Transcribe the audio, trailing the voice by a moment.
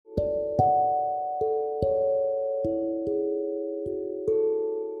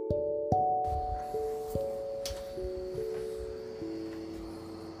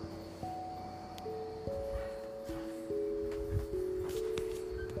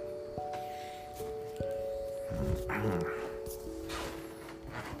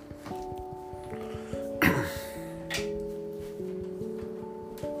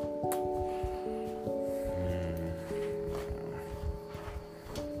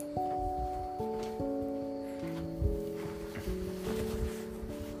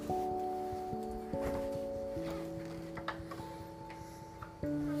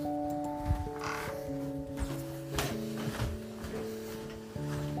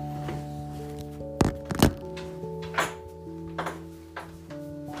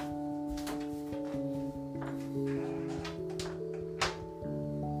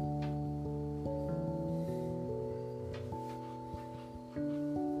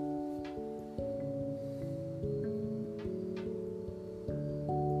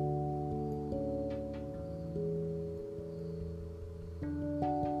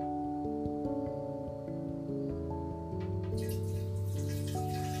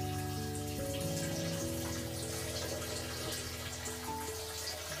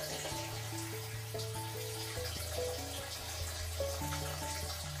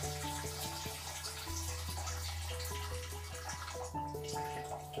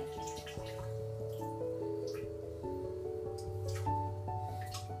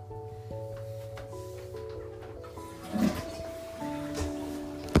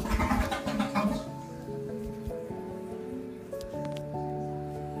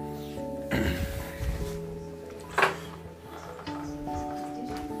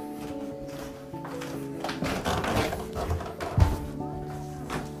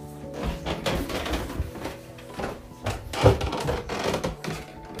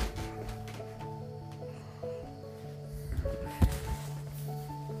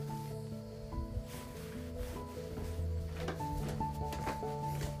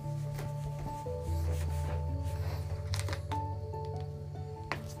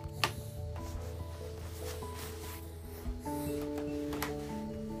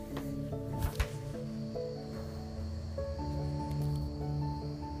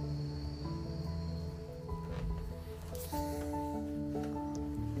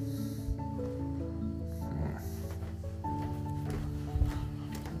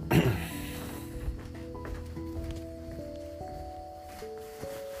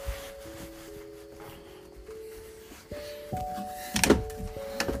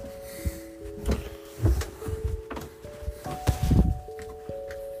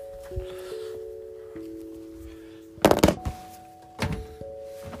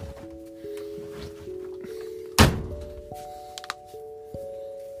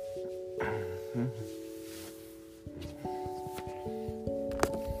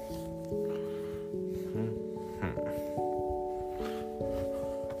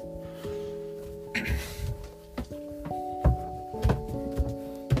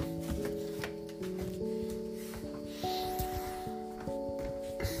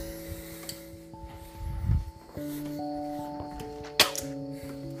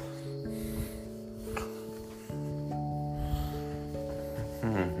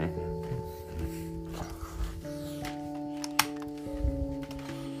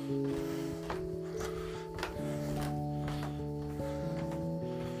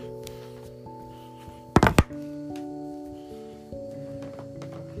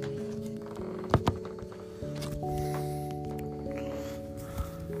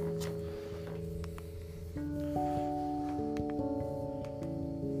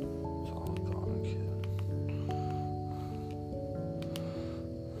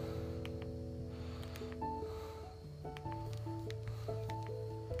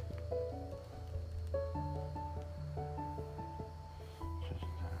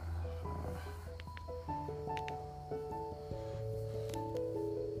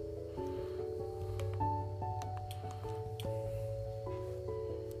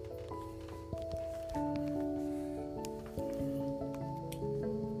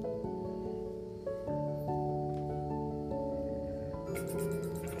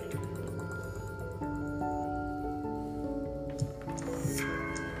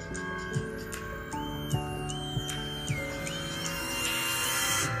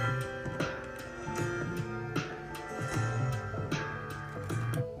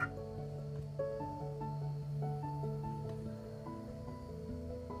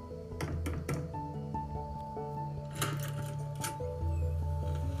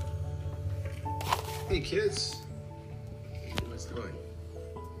Hey kids, what's doing?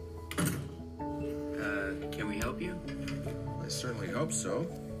 Can we help you? I certainly hope so.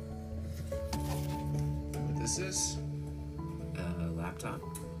 What this is? Laptop?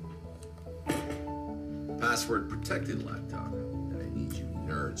 Password protected laptop. I need you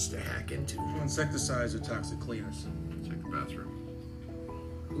nerds words to hack into. Insecticides or toxic cleaners. Check the bathroom.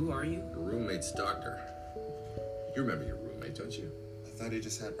 Who are you? Your roommate's doctor. You remember your roommate, don't you? I thought he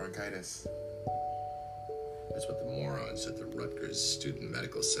just had bronchitis. That's what the morons at the Rutgers Student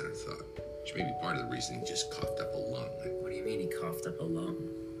Medical Center thought. Which may be part of the reason he just coughed up a lung. What do you mean he coughed up a lung?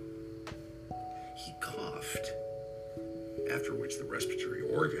 He coughed. After which the respiratory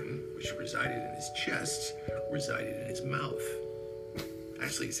organ, which resided in his chest, resided in his mouth.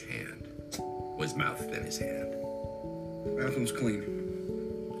 Actually, his hand. Well, his mouth, then his hand. Bathroom's clean.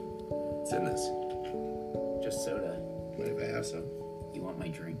 What's in this? Just soda. Mind if I have some? You want my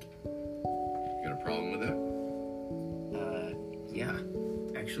drink? You got a problem with that? Yeah.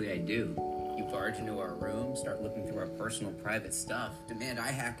 Actually, I do. You barge into our room, start looking through our personal private stuff, demand I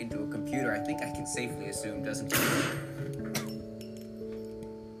hack into a computer I think I can safely assume doesn't...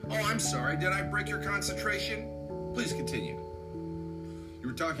 Oh, I'm sorry. Did I break your concentration? Please continue. You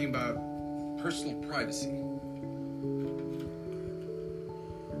were talking about personal privacy.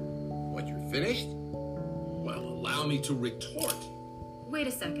 What, you're finished? Well, allow me to retort. Wait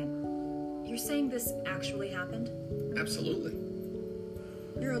a second. You're saying this actually happened? Absolutely.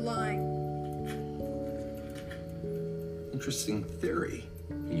 You're lying. Interesting theory.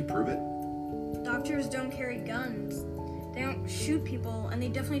 Can you prove it? Doctors don't carry guns. They don't shoot people, and they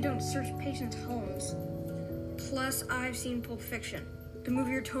definitely don't search patients' homes. Plus, I've seen Pulp Fiction, the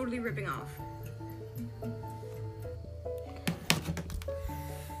movie you're totally ripping off.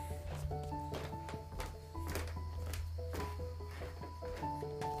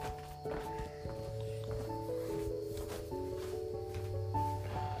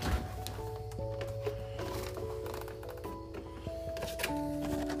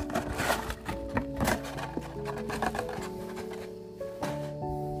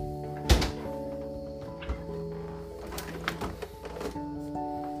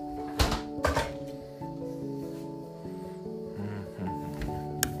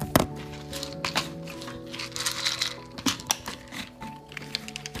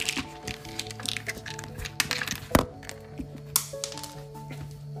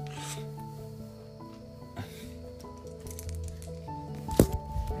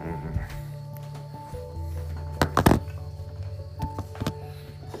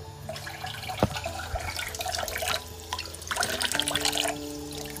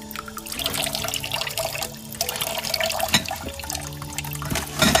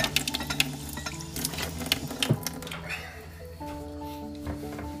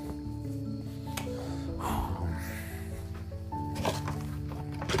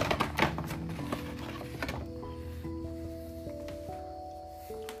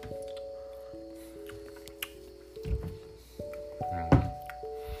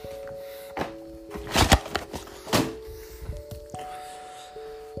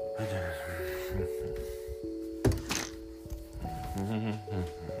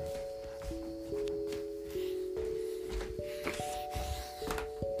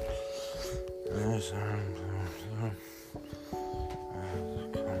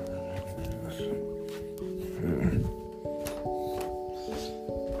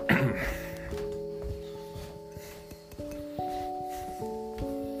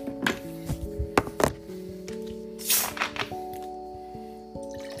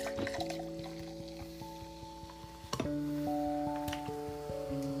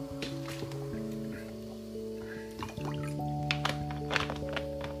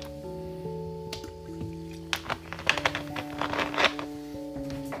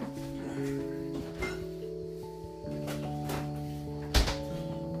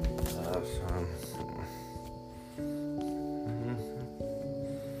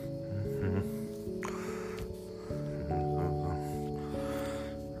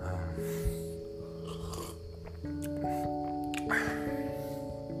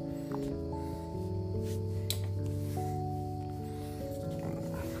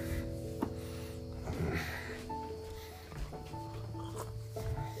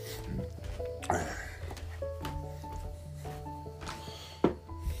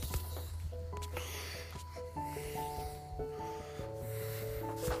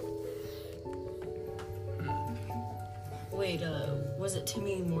 Wait, was it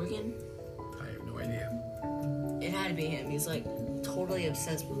Timmy Morgan? I have no idea. It had to be him. He's like totally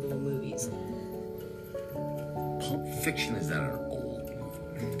obsessed with little movies. Pulp Fiction is not an old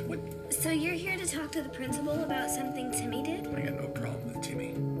movie. What? So you're here to talk to the principal about something Timmy did? I got no problem with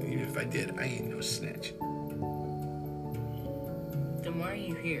Timmy. Even if I did, I ain't no snitch. Then why are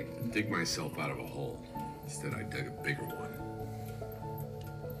you here? Dig myself out of a hole. Instead, I dug a bigger one.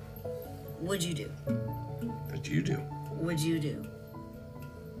 What'd you do? What'd you do? What'd you do?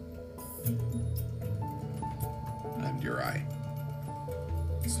 I'm Durai.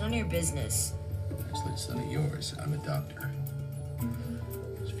 It's none of your business. Actually, it's none of yours. I'm a doctor.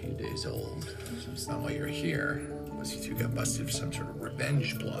 It's a few days old, so it's not why you're here. Unless you two got busted for some sort of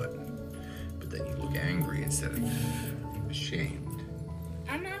revenge plot. But then you look angry instead of ashamed.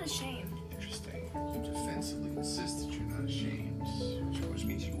 I'm not ashamed. Interesting. You defensively insist that you're not ashamed, which of course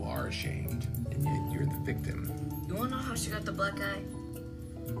means you are ashamed, and yet you're the victim. You wanna know how she got the black eye?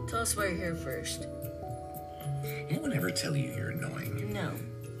 Tell us why you're here first. Anyone ever tell you you're annoying? No.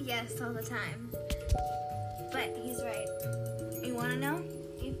 Yes, all the time. But he's right. You want to know?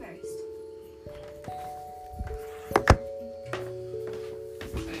 You first.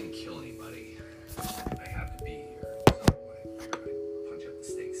 I didn't kill anybody. I have to be here. So I figured I'd punch up the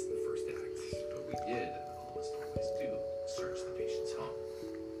stakes in the first act. But we did, and all must always do, search the patient's home.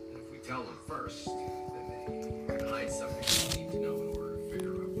 And if we tell them first, then they can hide something they need to know